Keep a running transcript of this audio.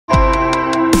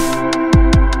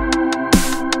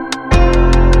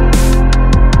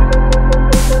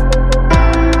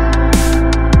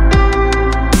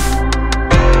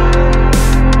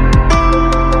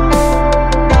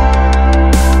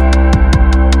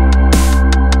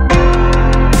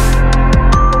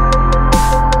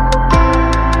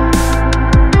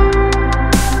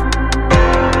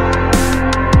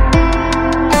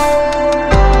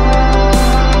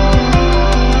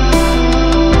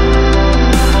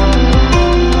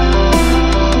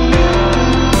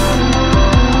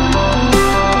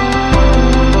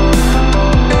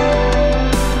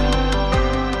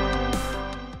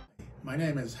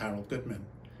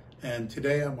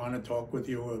today I want to talk with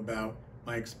you about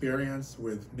my experience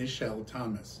with Michel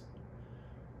Thomas.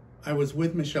 I was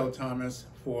with Michel Thomas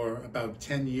for about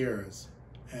 10 years,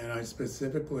 and I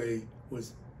specifically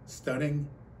was studying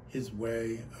his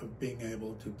way of being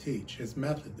able to teach, his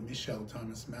method, the Michel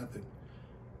Thomas method.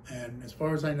 And as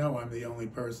far as I know, I'm the only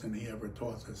person he ever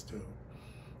taught this to.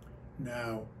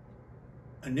 Now,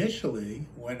 initially,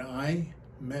 when I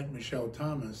met Michel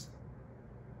Thomas,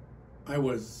 I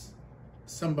was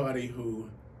somebody who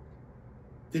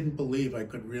didn't believe I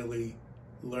could really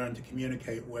learn to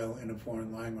communicate well in a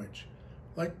foreign language.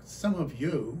 Like some of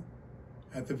you,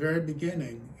 at the very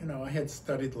beginning, I had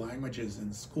studied languages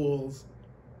in schools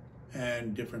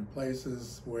and different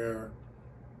places where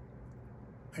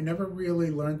I never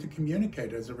really learned to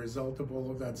communicate as a result of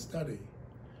all of that study.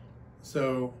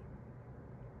 So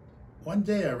one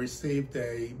day I received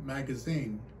a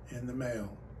magazine in the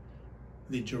mail,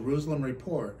 the Jerusalem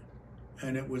Report,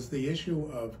 and it was the issue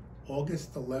of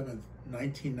August 11th,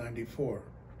 1994.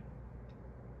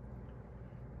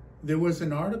 There was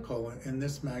an article in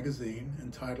this magazine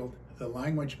entitled The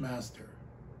Language Master.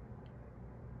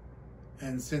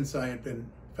 And since I had been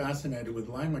fascinated with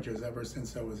languages ever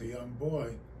since I was a young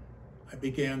boy, I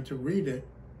began to read it,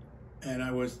 and I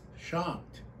was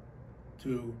shocked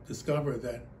to discover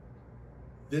that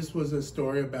this was a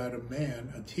story about a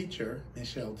man, a teacher,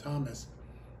 Michel Thomas,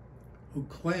 who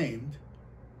claimed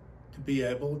to be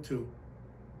able to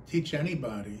teach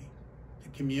anybody to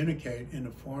communicate in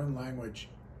a foreign language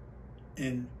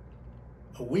in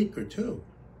a week or two.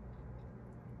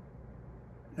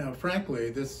 Now, frankly,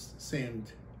 this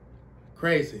seemed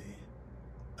crazy.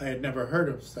 I had never heard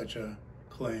of such a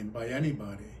claim by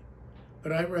anybody.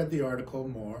 But I read the article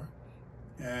more,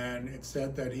 and it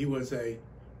said that he was a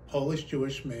Polish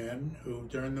Jewish man who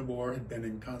during the war had been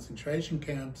in concentration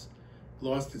camps,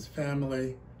 lost his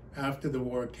family, after the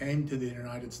war came to the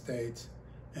United States,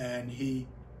 and he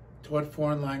taught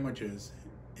foreign languages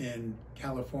in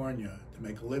California to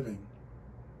make a living.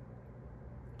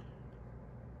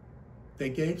 They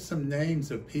gave some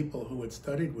names of people who had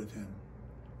studied with him.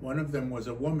 One of them was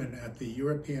a woman at the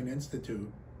European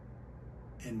Institute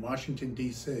in Washington,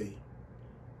 D.C.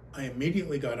 I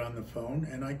immediately got on the phone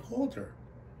and I called her.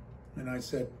 And I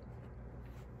said,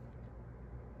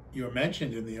 "You're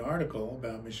mentioned in the article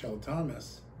about Michel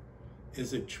Thomas.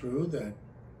 Is it true that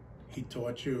he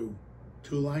taught you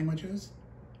 2 languages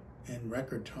in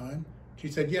record time?" She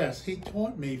said, "Yes, he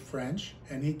taught me French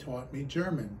and he taught me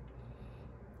German."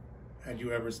 "Had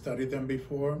you ever studied them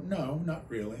before?" "No, not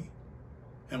really."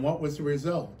 "And what was the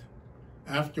result?"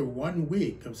 After 1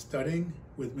 week of studying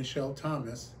with Michel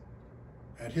Thomas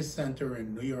at his center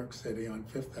in New York City on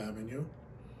 5th Avenue,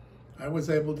 I was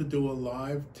able to do a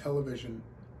live television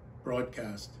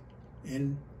broadcast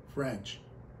in French,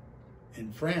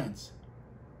 in France,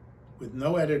 with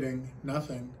no editing,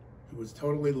 nothing. It was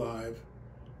totally live,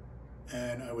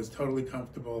 and I was totally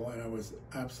comfortable, and I was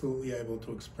absolutely able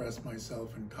to express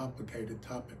myself in complicated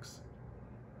topics.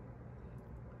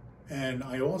 And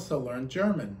I also learned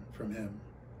German from him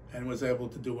and was able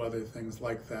to do other things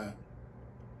like that.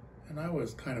 And I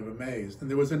was kind of amazed. And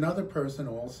there was another person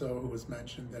also who was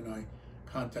mentioned, and I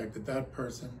contacted that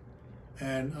person.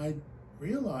 And I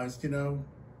realized,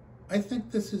 I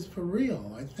think this is for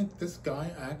real. I think this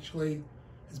guy actually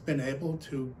has been able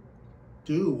to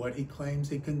do what he claims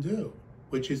he can do,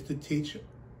 which is to teach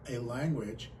a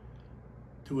language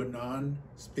to a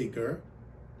non-speaker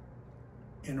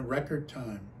in a record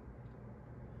time.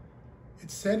 It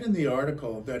said in the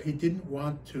article that he didn't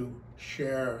want to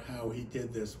share how he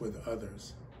did this with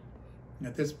others. And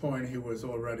at this point, he was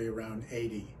already around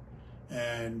 80.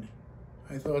 And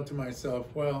I thought to myself,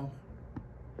 well,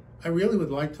 I really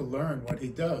would like to learn what he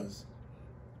does,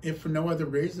 if for no other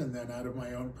reason than out of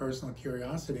my own personal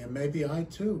curiosity. And maybe I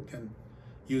too can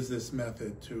use this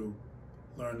method to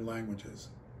learn languages.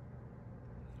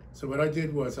 So what I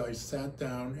did was I sat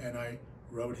down and I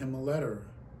wrote him a letter.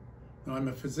 Now, I'm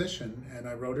a physician, and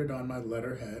I wrote it on my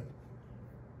letterhead.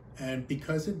 And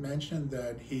because it mentioned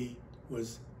that he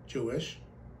was Jewish,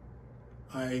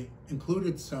 I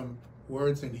included some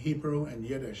words in Hebrew and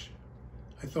Yiddish.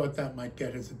 I thought that might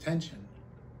get his attention.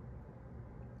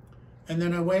 And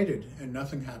then I waited, and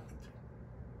nothing happened.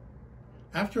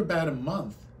 After about a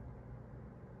month,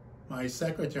 my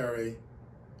secretary,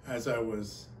 as I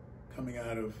was coming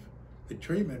out of the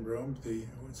treatment room,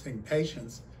 seeing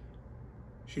patients,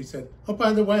 she said, "Oh,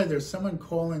 by the way, there's someone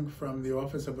calling from the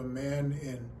office of a man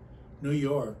in New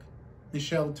York,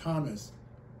 Michel Thomas.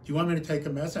 Do you want me to take a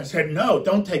message?" I said, "No,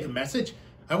 don't take a message.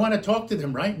 I want to talk to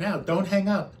them right now. Don't hang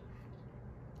up."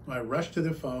 I rushed to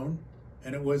the phone,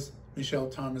 and it was Michel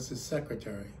Thomas's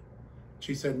secretary.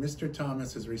 She said, Mr.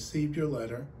 Thomas has received your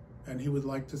letter and he would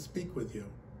like to speak with you.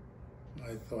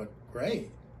 I thought, great.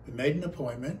 We made an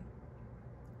appointment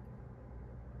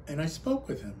and I spoke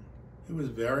with him. He was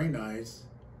very nice,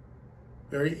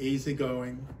 very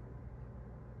easygoing.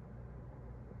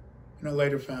 And I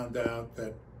later found out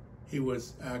that he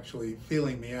was actually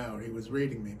feeling me out. He was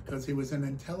reading me because he was an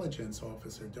intelligence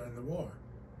officer during the war.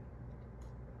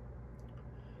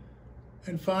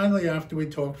 And finally, after we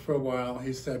talked for a while,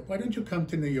 he said, why don't you come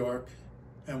to New York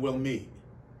and we'll meet?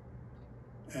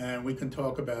 And we can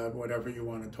talk about whatever you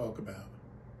want to talk about.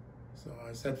 So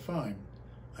I said, fine.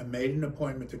 I made an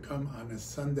appointment to come on a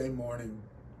Sunday morning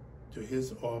to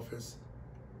his office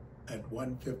at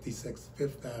 156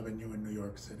 Fifth Avenue in New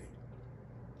York City.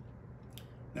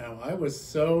 Now, I was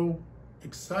so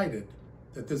excited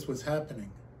that this was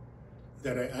happening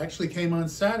that I actually came on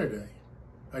Saturday.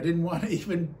 I didn't want to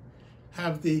even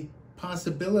have the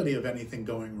possibility of anything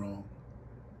going wrong.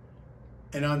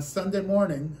 And on Sunday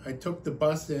morning, I took the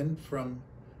bus in from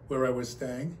where I was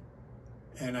staying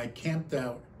and I camped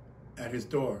out at his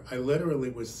door. I literally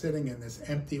was sitting in this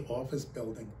empty office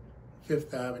building,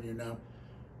 Fifth Avenue. Now,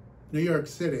 New York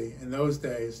City in those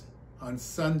days, on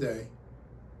Sunday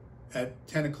at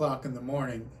 10 o'clock in the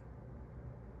morning,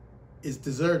 is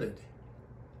deserted.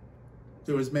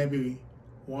 There was maybe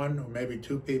one or maybe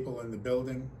two people in the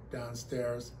building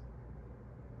downstairs.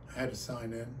 I had to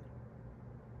sign in.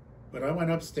 But I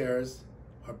went upstairs.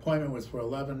 Our appointment was for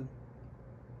 11.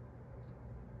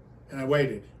 And I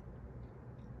waited.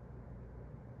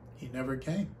 He never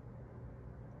came.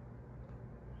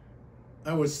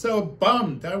 I was so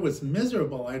bummed. I was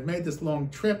miserable. I had made this long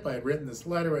trip. I had written this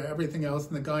letter and everything else,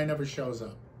 and the guy never shows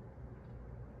up.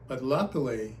 But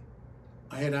luckily,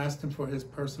 I had asked him for his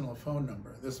personal phone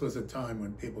number. This was a time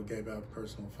when people gave out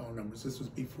personal phone numbers. This was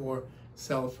before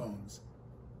cell phones.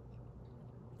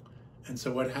 And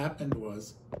so what happened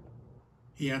was,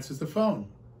 he answers the phone.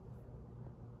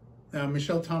 Now,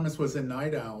 Michel Thomas was a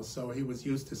night owl, so he was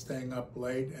used to staying up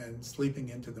late and sleeping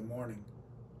into the morning.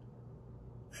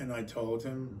 And I told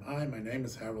him, hi, my name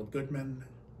is Harold Goodman.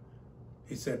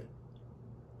 He said,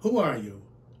 who are you?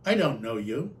 I don't know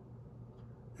you.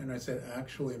 And I said,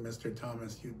 actually, Mr.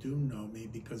 Thomas, you do know me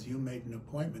because you made an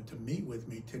appointment to meet with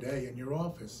me today in your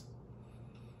office.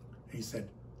 He said,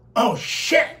 oh,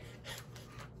 shit!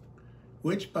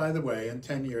 Which, by the way, in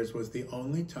 10 years was the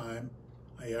only time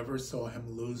I ever saw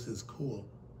him lose his cool.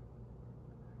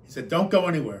 He said, don't go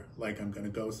anywhere, like I'm going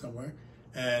to go somewhere.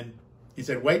 And he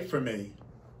said, wait for me.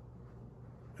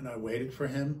 And I waited for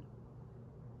him.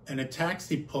 And a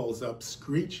taxi pulls up,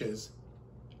 screeches,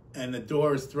 and the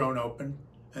door is thrown open.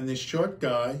 And this short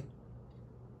guy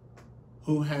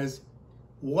who has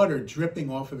water dripping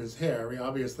off of his hair, he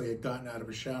obviously had gotten out of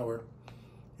a shower,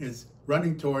 is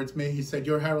running towards me. He said,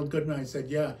 you're Harold Goodman? I said,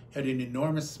 yeah. He had an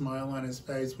enormous smile on his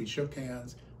face. We shook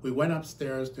hands. We went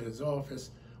upstairs to his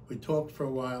office. We talked for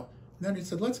a while. And then he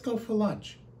said, let's go for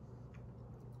lunch.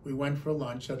 We went for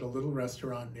lunch at a little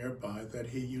restaurant nearby that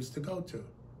he used to go to.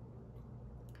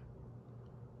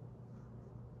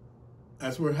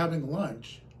 As we're having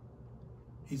lunch,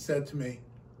 he said to me,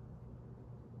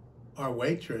 our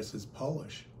waitress is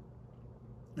Polish.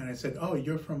 And I said, oh,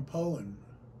 you're from Poland.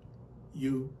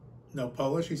 You know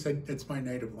Polish? He said, it's my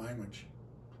native language.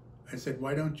 I said,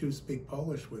 why don't you speak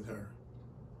Polish with her?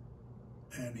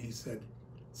 And he said,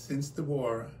 since the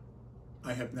war,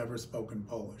 I have never spoken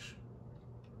Polish.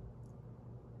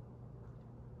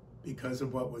 Because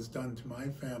of what was done to my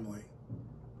family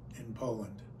in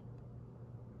Poland.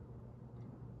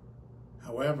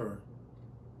 However,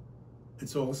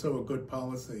 it's also a good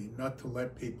policy not to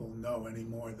let people know any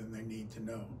more than they need to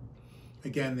know.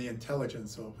 Again, the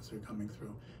intelligence officer coming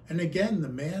through. And again, the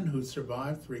man who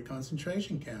survived 3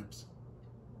 concentration camps.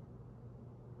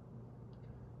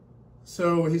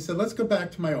 So he said, let's go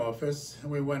back to my office. And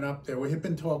we went up there. We had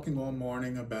been talking all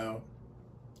morning about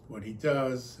what he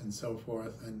does and so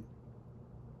forth. And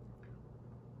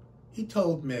he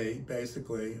told me,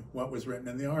 basically, what was written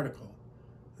in the article.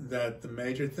 That the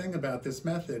major thing about this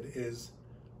method is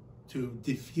to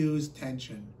diffuse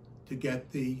tension, to get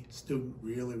the student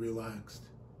really relaxed.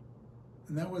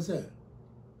 And that was it.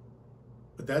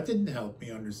 But that didn't help me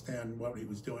understand what he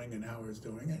was doing and how he was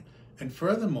doing it. And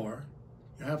furthermore,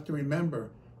 you have to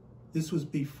remember, this was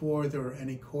before there were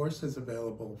any courses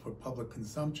available for public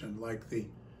consumption, like the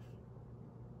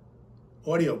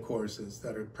audio courses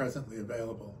that are presently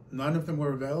available. None of them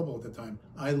were available at the time.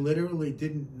 I literally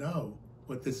didn't know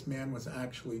what this man was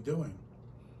actually doing.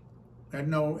 I had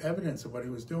no evidence of what he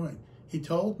was doing. He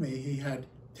told me he had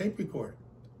tape record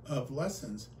of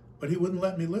lessons, but he wouldn't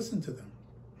let me listen to them.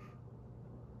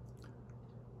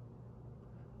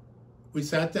 We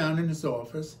sat down in his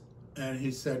office, and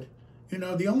he said, you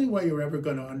know, the only way you're ever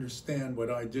going to understand what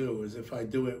I do is if I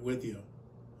do it with you.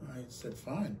 I said,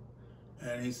 fine.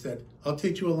 And he said, I'll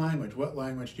teach you a language. What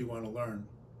language do you want to learn?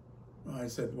 I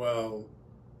said, well,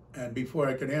 and before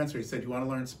I could answer, he said, you want to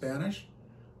learn Spanish?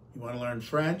 You want to learn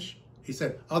French? He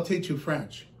said, I'll teach you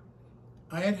French.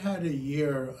 I had had a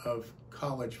year of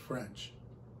college French,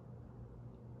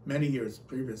 many years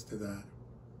previous to that,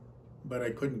 but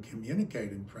I couldn't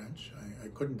communicate in French. I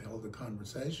couldn't hold a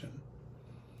conversation.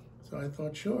 So I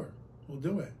thought, sure, we'll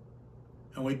do it.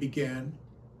 And we began,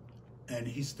 and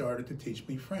he started to teach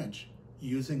me French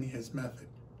using his method.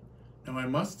 Now, I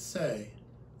must say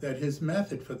that his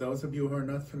method, for those of you who are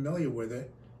not familiar with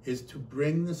it, is to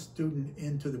bring the student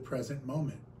into the present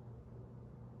moment.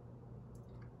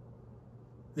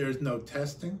 There's no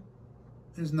testing,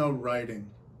 there's no writing,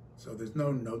 so there's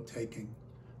no note-taking,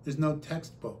 there's no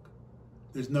textbook,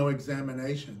 there's no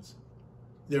examinations,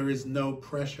 there is no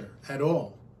pressure at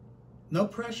all. No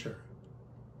pressure.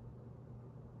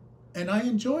 And I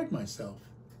enjoyed myself.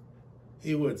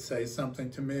 He would say something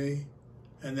to me,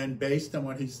 and then based on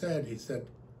what he said,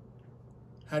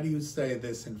 how do you say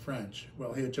this in French?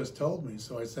 Well, he had just told me,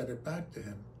 so I said it back to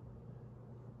him.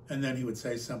 And then he would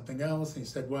say something else, and he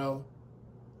said, well,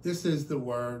 this is the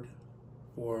word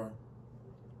for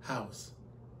house.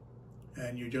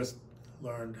 And you just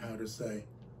learned how to say,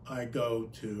 I go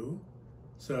to.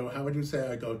 So how would you say,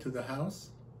 I go to the house?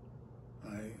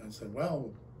 I said,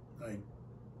 well, and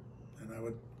I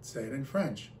would say it in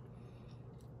French.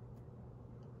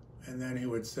 And then he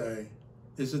would say,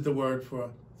 this is the word for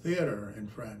theater in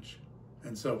French,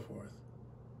 and so forth.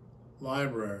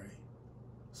 Library,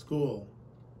 school.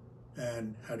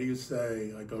 And how do you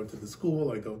say, I go to the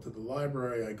school, I go to the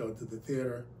library, I go to the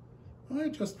theater? Well, I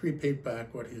just repeat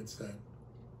back what he had said.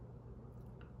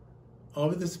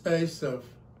 Over the space of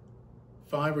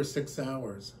 5 or 6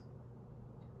 hours,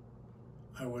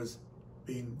 I was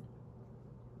being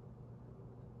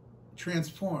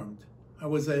transformed. I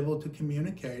was able to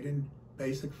communicate in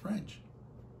basic French.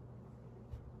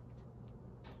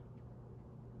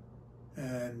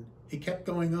 And he kept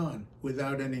going on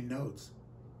without any notes.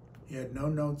 He had no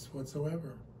notes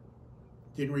whatsoever.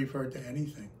 Didn't refer to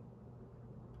anything.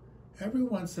 Every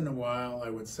once in a while,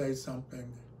 I would say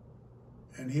something,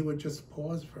 and he would just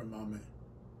pause for a moment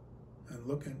and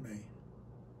look at me.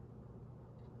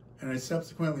 And I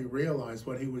subsequently realized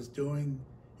what he was doing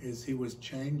is he was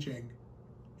changing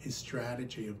his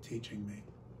strategy of teaching me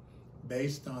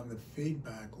based on the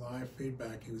feedback, live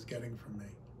feedback he was getting from me.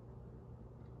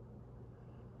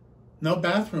 No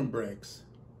bathroom breaks.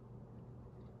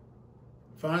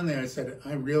 Finally, I said,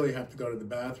 I really have to go to the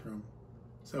bathroom.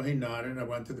 So he nodded, I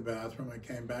went to the bathroom, I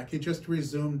came back. He just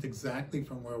resumed exactly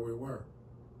from where we were.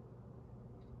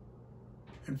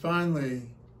 And finally,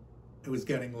 it was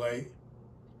getting late,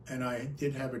 and I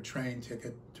did have a train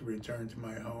ticket to return to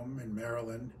my home in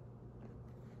Maryland,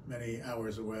 many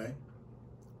hours away.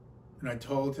 And I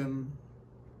told him,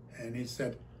 and he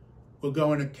said, we'll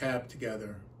go in a cab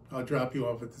together. I'll drop you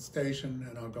off at the station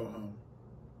and I'll go home.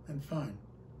 And fine.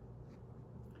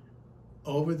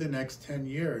 Over the next 10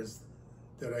 years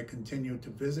that I continued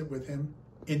to visit with him,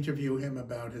 interview him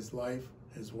about his life,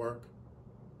 his work,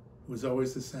 it was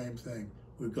always the same thing.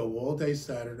 We'd go all day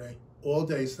Saturday, all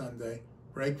day Sunday,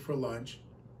 break for lunch.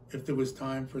 If there was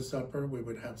time for supper, we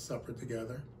would have supper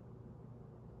together.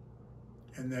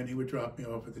 And then he would drop me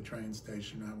off at the train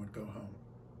station and I would go home.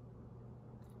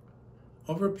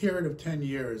 Over a period of 10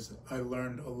 years, I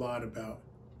learned a lot about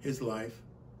his life,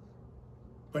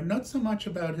 but not so much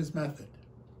about his method.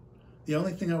 The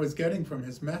only thing I was getting from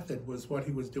his method was what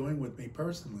he was doing with me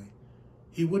personally.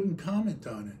 He wouldn't comment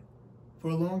on it. For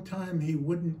a long time, he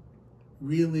wouldn't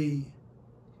really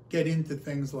get into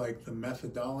things like the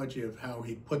methodology of how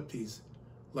he put these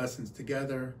lessons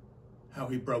together, how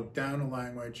he broke down a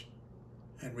language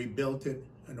and rebuilt it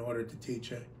in order to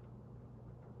teach it.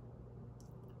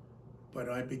 But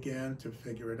I began to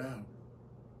figure it out.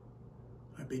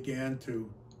 I began to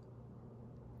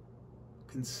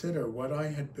consider what I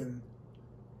had been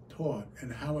taught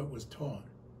and how it was taught.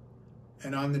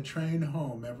 And on the train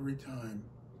home, every time,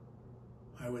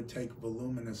 I would take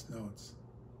voluminous notes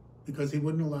because he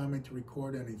wouldn't allow me to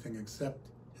record anything except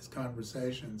his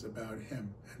conversations about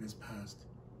him and his past.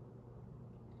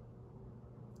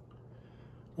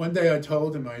 One day I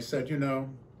told him, I said, you know,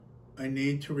 I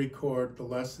need to record the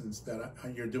lessons that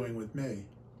you're doing with me.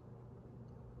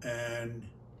 And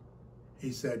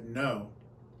he said, no.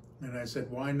 And I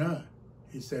said, why not?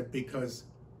 He said, because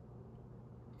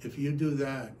if you do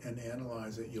that and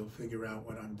analyze it, you'll figure out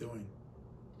what I'm doing.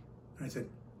 And I said,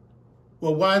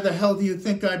 well, why the hell do you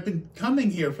think I've been coming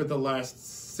here for the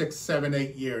last 6, 7,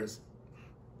 8 years?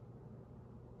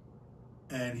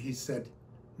 And he said,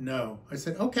 no. I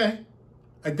said, okay.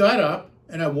 I got up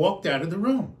and I walked out of the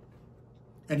room.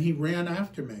 And he ran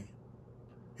after me.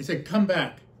 He said, come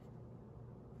back.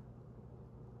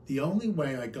 The only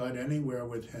way I got anywhere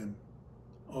with him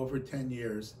over 10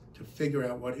 years to figure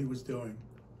out what he was doing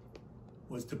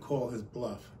was to call his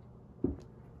bluff.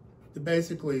 To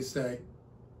basically say,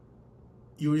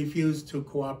 you refuse to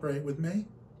cooperate with me,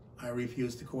 I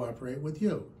refuse to cooperate with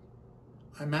you.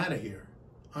 I'm out of here.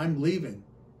 I'm leaving.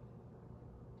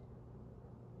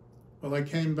 Well, I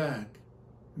came back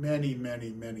many,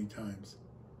 many, many times.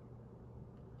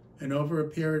 And over a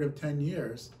period of 10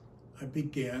 years, I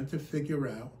began to figure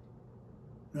out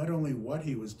not only what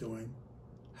he was doing,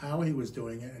 how he was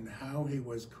doing it, and how he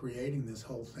was creating this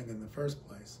whole thing in the first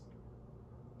place.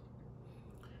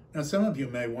 Now, some of you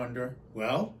may wonder,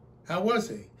 well, how was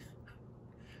he?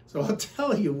 So I'll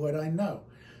tell you what I know.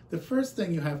 The first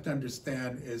thing you have to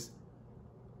understand is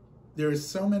there are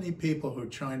so many people who are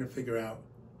trying to figure out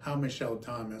how Michel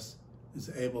Thomas is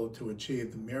able to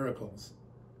achieve the miracles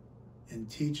in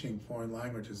teaching foreign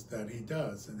languages that he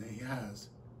does and he has.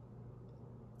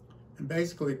 And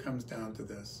basically it comes down to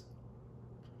this.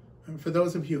 And for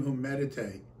those of you who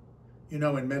meditate, you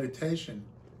know in meditation,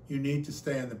 you need to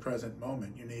stay in the present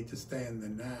moment. You need to stay in the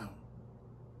now.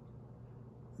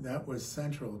 That was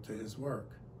central to his work.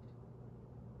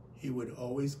 He would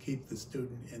always keep the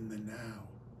student in the now,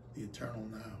 the eternal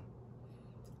now.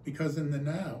 Because in the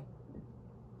now,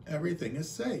 everything is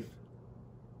safe.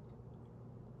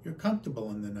 You're comfortable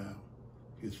in the now.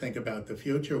 You think about the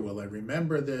future, will I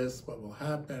remember this? What will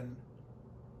happen?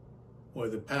 Or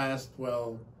the past,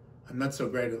 well, I'm not so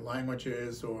great at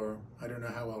languages, or I don't know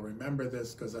how I'll remember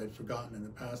this because I've forgotten in the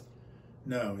past.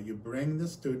 No, you bring the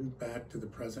student back to the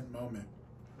present moment.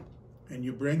 And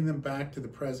you bring them back to the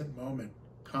present moment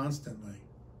constantly.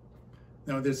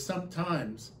 Now, there's some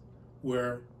times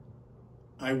where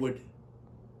I would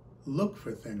look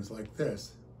for things like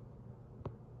this,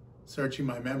 searching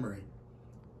my memory,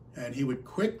 and he would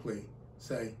quickly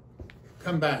say,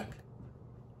 come back.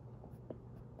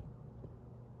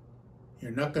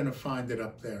 You're not going to find it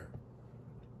up there.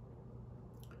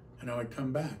 And I would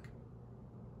come back.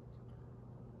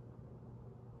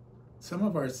 Some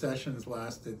of our sessions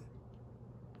lasted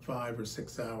 5 or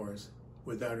 6 hours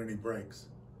without any breaks.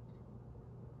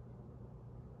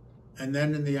 And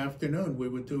then in the afternoon, we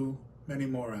would do many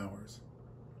more hours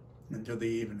until the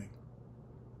evening,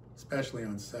 especially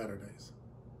on Saturdays.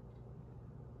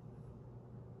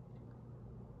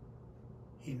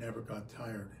 He never got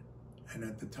tired. And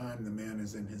at the time, the man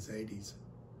is in his 80s.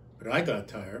 But I got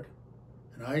tired,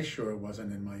 and I sure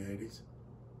wasn't in my 80s.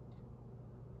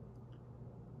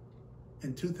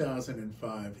 In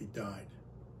 2005, he died.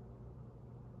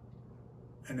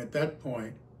 And at that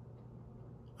point,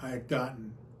 I had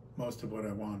gotten most of what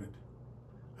I wanted.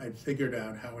 I'd figured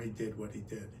out how he did what he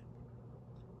did.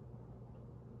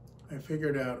 I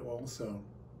figured out also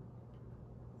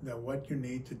that what you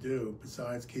need to do,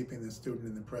 besides keeping the student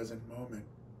in the present moment,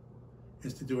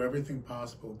 is to do everything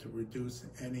possible to reduce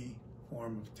any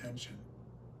form of tension.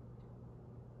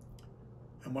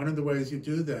 And one of the ways you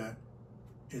do that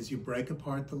is you break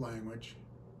apart the language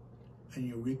and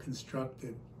you reconstruct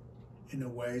it in a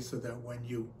way so that when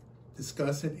you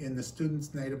discuss it in the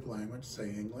student's native language, say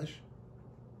English,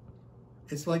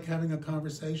 it's like having a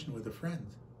conversation with a friend.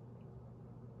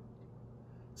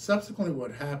 Subsequently,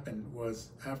 what happened was,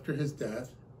 after his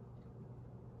death,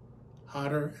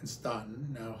 Hodder and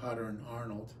Stoughton, now Hodder and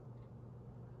Arnold,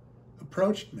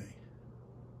 approached me.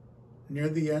 Near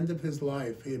the end of his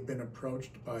life, he had been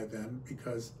approached by them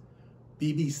because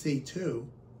BBC Two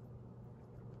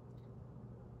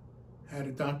had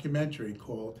a documentary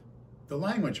called The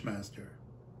Language Master,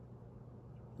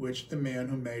 which the man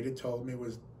who made it told me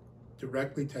was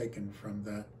directly taken from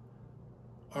that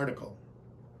article.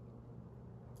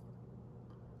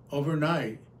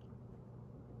 Overnight,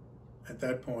 at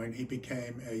that point, he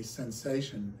became a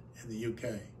sensation in the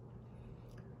UK.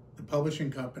 The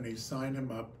publishing company signed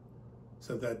him up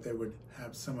so that they would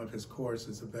have some of his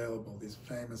courses available, these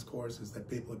famous courses that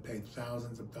people had paid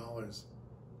thousands of dollars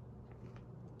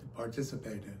to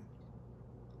participate in.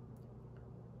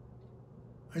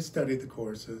 I studied the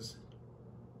courses.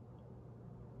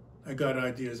 I got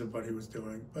ideas of what he was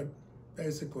doing, but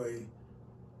basically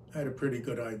I had a pretty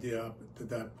good idea up to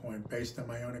that point, based on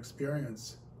my own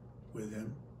experience with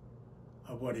him,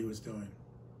 of what he was doing.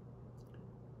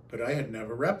 But I had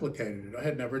never replicated it. I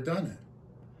had never done it.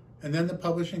 And then the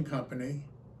publishing company,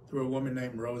 through a woman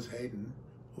named Rose Hayden,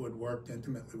 who had worked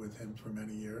intimately with him for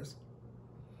many years,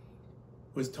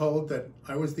 was told that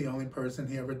I was the only person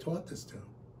he ever taught this to.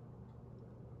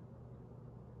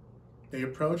 They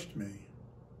approached me.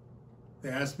 They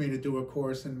asked me to do a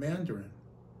course in Mandarin.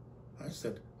 I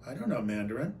said, I don't know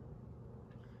Mandarin.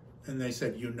 And they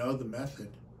said, you know the method.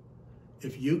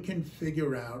 If you can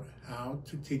figure out how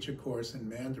to teach a course in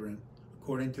Mandarin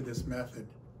according to this method,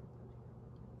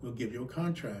 we'll give you a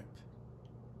contract.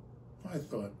 I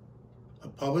thought, a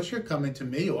publisher coming to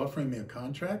me offering me a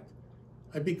contract?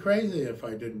 I'd be crazy if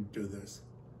I didn't do this.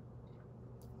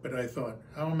 But I thought,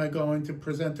 how am I going to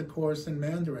present a course in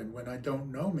Mandarin when I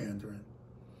don't know Mandarin?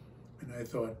 And I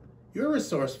thought, you're a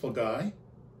resourceful guy.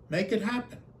 Make it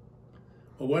happen.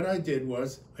 Well, what I did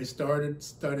was I started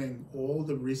studying all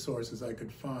the resources I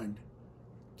could find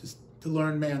to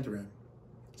learn Mandarin,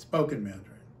 spoken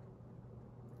Mandarin.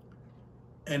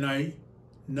 And I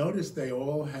noticed they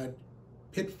all had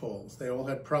pitfalls. They all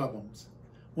had problems.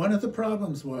 One of the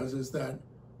problems is that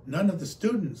none of the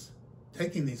students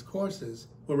taking these courses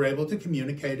were able to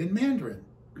communicate in Mandarin.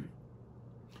 And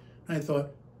I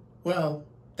thought, well,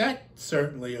 that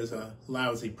certainly is a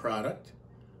lousy product.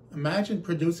 Imagine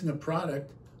producing a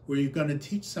product where you're going to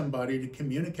teach somebody to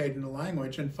communicate in a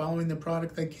language and following the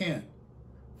product they can't.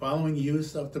 Following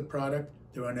use of the product,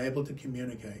 they're unable to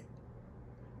communicate.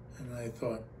 And I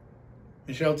thought,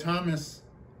 Michel Thomas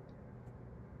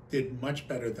did much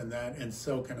better than that, and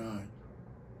so can I.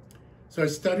 So I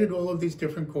studied all of these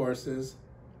different courses.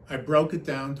 I broke it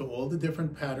down to all the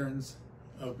different patterns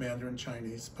of Mandarin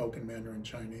Chinese, spoken Mandarin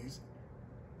Chinese.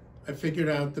 I figured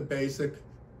out the basic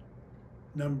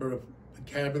number of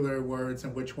vocabulary words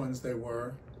and which ones they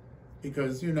were,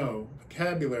 because, you know,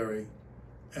 vocabulary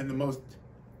and the most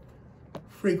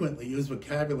frequently used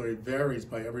vocabulary varies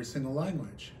by every single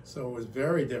language. So it was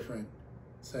very different,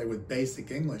 say, with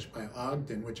Basic English by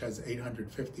Ogden, which has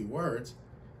 850 words,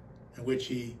 in which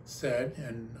he said,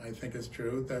 and I think is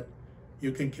true, that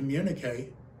you can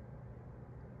communicate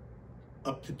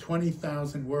up to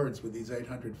 20,000 words with these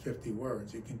 850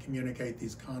 words. You can communicate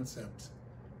these concepts,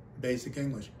 Basic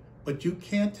English. But you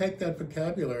can't take that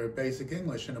vocabulary of Basic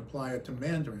English and apply it to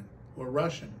Mandarin or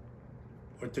Russian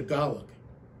or Tagalog.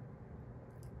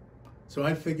 So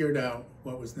I figured out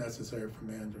what was necessary for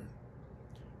Mandarin.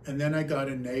 And then I got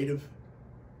a native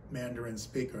Mandarin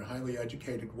speaker, a highly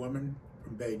educated woman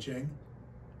from Beijing.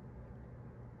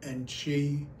 And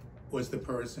she was the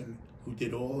person who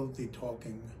did all of the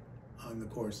talking on the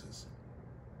courses.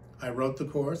 I wrote the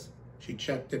course, she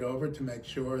checked it over to make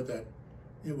sure that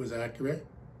it was accurate,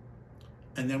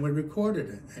 and then we recorded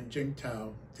it, and Jing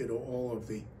Tao did all of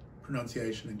the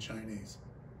pronunciation in Chinese.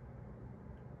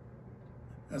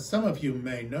 Now, some of you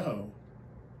may know,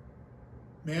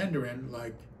 Mandarin,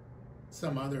 like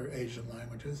some other Asian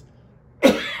languages,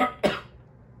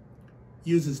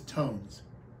 uses tones.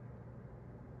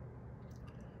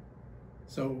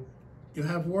 So you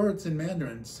have words in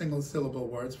Mandarin, single syllable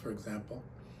words, for example,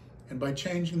 and by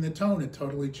changing the tone, it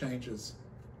totally changes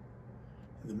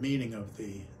the meaning of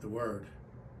the word.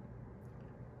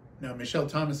 Now, Michel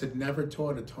Thomas had never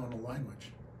taught a tonal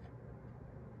language,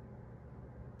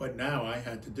 but now I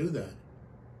had to do that.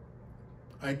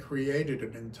 I created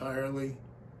an entirely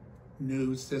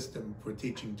new system for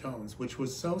teaching tones, which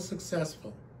was so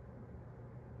successful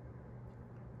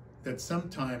that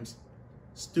sometimes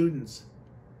students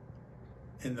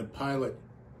in the pilot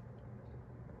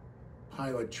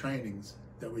trainings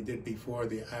that we did before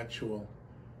the actual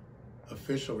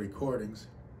official recordings,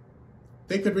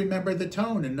 they could remember the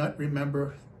tone and not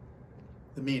remember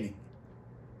the meaning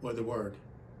or the word.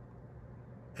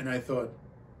 And I thought,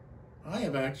 I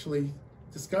have actually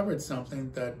discovered something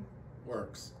that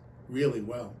works really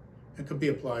well. It could be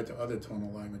applied to other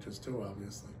tonal languages too,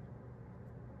 obviously.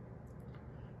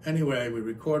 Anyway, we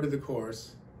recorded the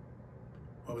course,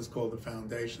 what was called the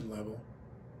foundation level.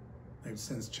 They've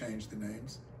since changed the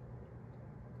names.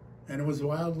 And it was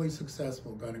wildly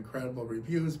successful, got incredible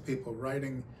reviews, people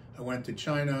writing. I went to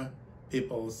China,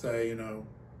 people say, you know,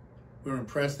 we're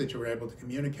impressed that you were able to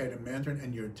communicate in Mandarin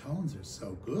and your tones are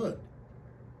so good.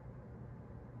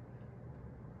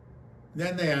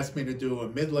 Then they asked me to do a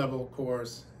mid-level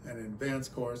course and an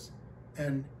advanced course.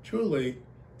 And truly,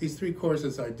 these 3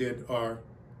 courses I did are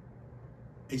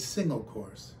a single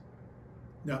course,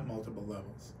 not multiple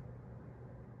levels.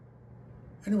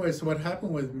 Anyway, so what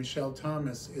happened with Michel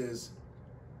Thomas is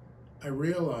I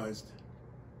realized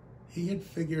he had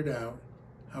figured out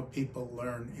how people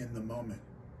learn in the moment.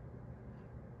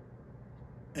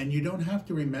 And you don't have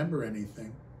to remember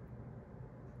anything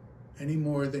any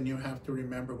more than you have to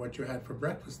remember what you had for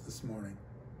breakfast this morning.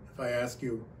 If I ask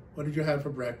you, what did you have for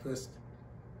breakfast?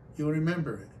 You'll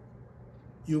remember it.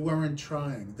 You weren't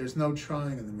trying. There's no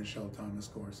trying in the Michel Thomas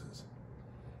courses.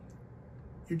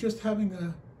 You're just having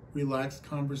a relaxed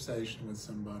conversation with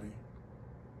somebody.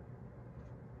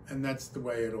 And that's the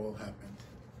way it all happened.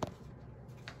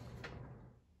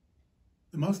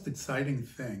 The most exciting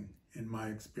thing in my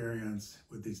experience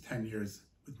with these 10 years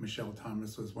with Michel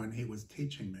Thomas was when he was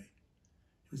teaching me.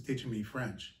 He was teaching me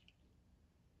French.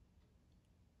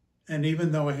 And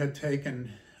even though I had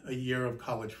taken a year of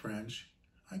college French,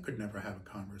 I could never have a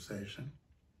conversation.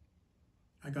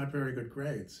 I got very good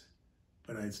grades,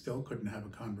 but I still couldn't have a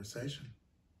conversation.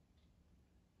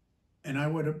 And I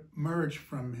would emerge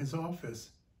from his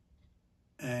office,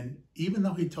 and even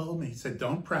though he told me, he said,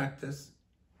 don't practice,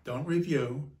 don't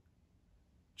review,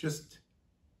 just,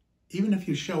 even if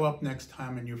you show up next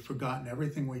time and you've forgotten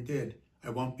everything we did, I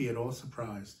won't be at all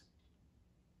surprised.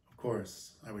 Of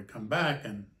course, I would come back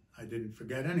and I didn't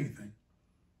forget anything.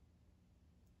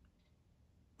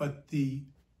 But the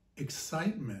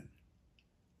excitement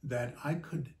that I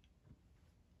could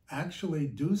actually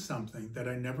do something that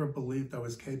I never believed I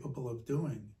was capable of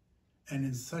doing, and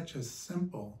in such a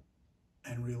simple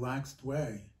and relaxed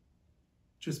way,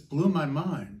 just blew my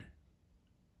mind.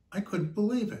 I couldn't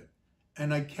believe it.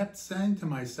 And I kept saying to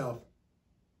myself,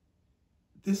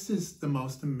 this is the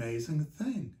most amazing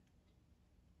thing.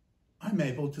 I'm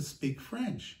able to speak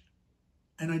French.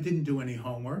 And I didn't do any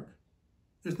homework.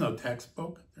 There's no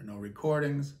textbook, there are no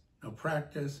recordings, no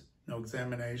practice, no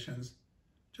examinations,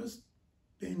 just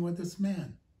being with this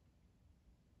man.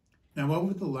 Now,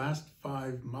 over the last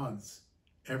 5 months,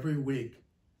 every week,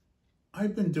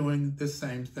 I've been doing the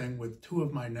same thing with 2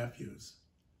 of my nephews.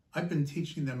 I've been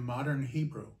teaching them modern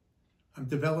Hebrew. I'm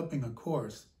developing a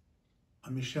course, a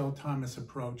Michel Thomas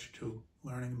approach to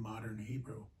learning modern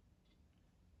Hebrew.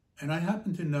 And I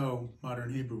happen to know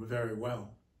modern Hebrew very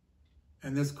well.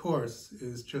 And this course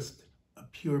is just a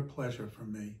pure pleasure for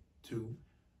me to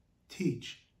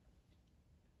teach.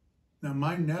 Now,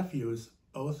 my nephews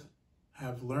both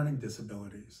have learning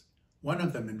disabilities. One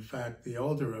of them, in fact, the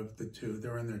older of the 2,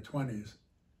 they're in their 20s,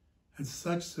 had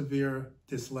such severe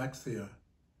dyslexia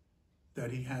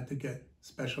that he had to get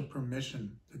special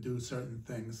permission to do certain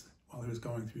things while he was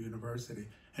going through university.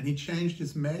 And he changed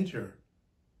his major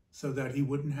so that he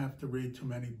wouldn't have to read too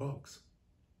many books.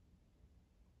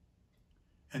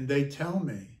 And they tell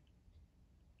me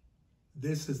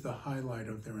this is the highlight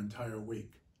of their entire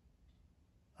week.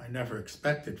 I never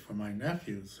expected for my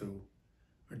nephews, who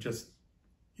are just,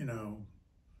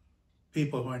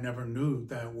 people who I never knew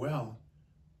that well,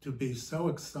 to be so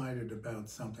excited about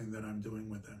something that I'm doing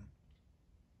with them.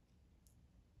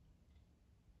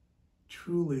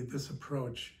 Truly, this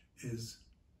approach is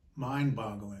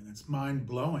mind-boggling. It's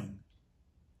mind-blowing.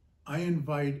 I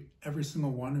invite every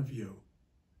single one of you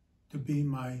to be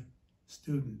my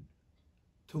student,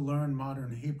 to learn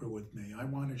modern Hebrew with me. I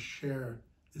want to share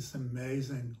this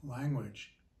amazing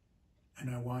language, and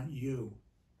I want you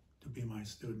to be my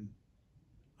student.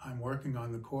 I'm working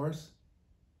on the course,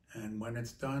 and when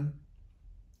it's done,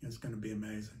 it's going to be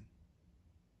amazing.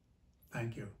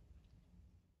 Thank you.